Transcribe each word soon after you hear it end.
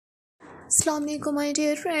Assalamualaikum my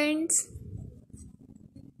dear friends.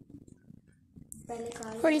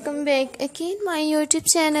 Welcome back again my YouTube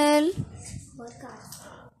channel.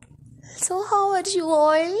 So how are you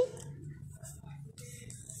all?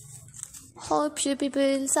 Hope you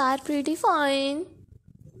people are pretty fine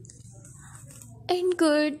and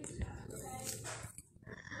good.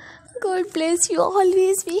 God bless you.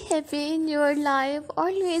 Always be happy in your life.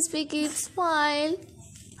 Always be keep smile.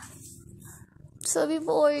 So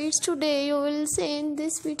boys, today you will see in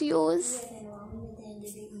this videos.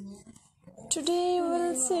 Today you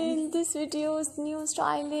will see in this videos new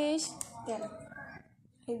stylish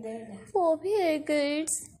bob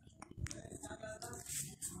haircuts.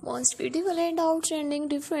 Most beautiful and outstanding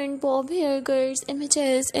different bob haircuts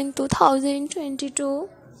images in 2022.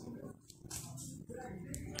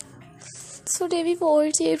 So dear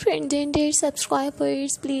viewers, dear friends and dear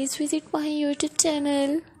subscribers, please visit my YouTube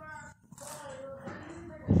channel.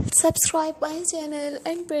 Subscribe my channel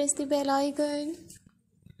and press the bell icon.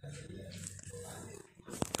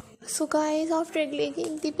 So guys, after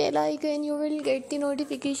clicking the bell icon, you will get the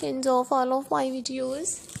notifications of all of my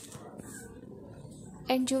videos.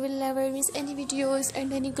 And you will never miss any videos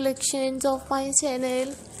and any collections of my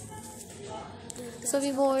channel. So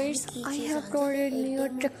viewers, I have uploaded new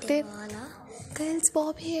attractive girls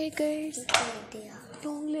bob haircuts,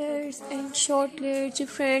 long layers and short layers,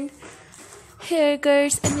 different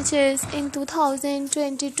haircuts images in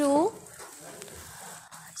 2022.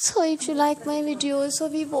 So if you like my videos, so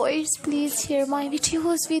viewers, please share my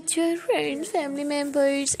videos with your friends, family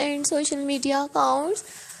members and social media accounts.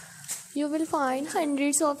 You will find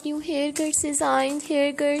hundreds of new haircuts designs,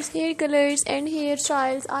 haircuts, hair colors and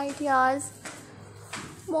hairstyles ideas.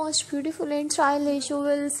 Most beautiful and stylish you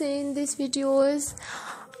will see in these videos.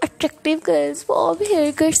 Attractive girls bob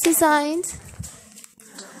haircuts designs.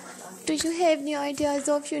 Do you have new ideas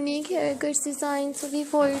of unique haircuts designs? So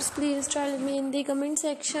viewers, please tell me in the comment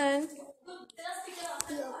section.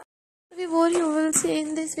 Before you will see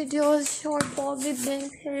in this video short bob with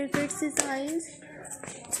bangs haircuts designs.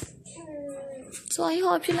 So I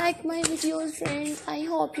hope you like my videos, friends. I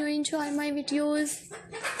hope you enjoy my videos.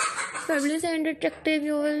 Fabulous and attractive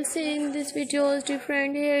you will see in this videos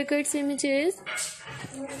different haircuts images.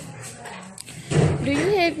 Do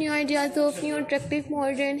you have new ideas of new attractive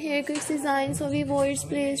modern haircuts designs? So viewers,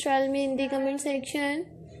 please tell me in the comment section.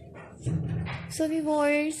 So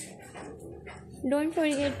viewers, don't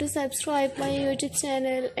forget to subscribe my YouTube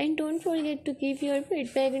channel and don't forget to give your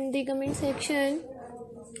feedback in the comment section.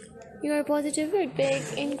 Your positive feedback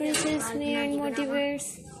encourages me and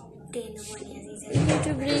motivates me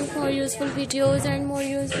to bring more useful videos and more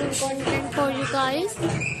useful content for you guys.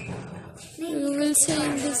 You will see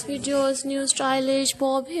in this videos new stylish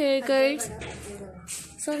bob haircuts.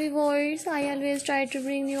 So viewers, I always try to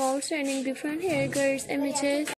bring you outstanding different haircuts images.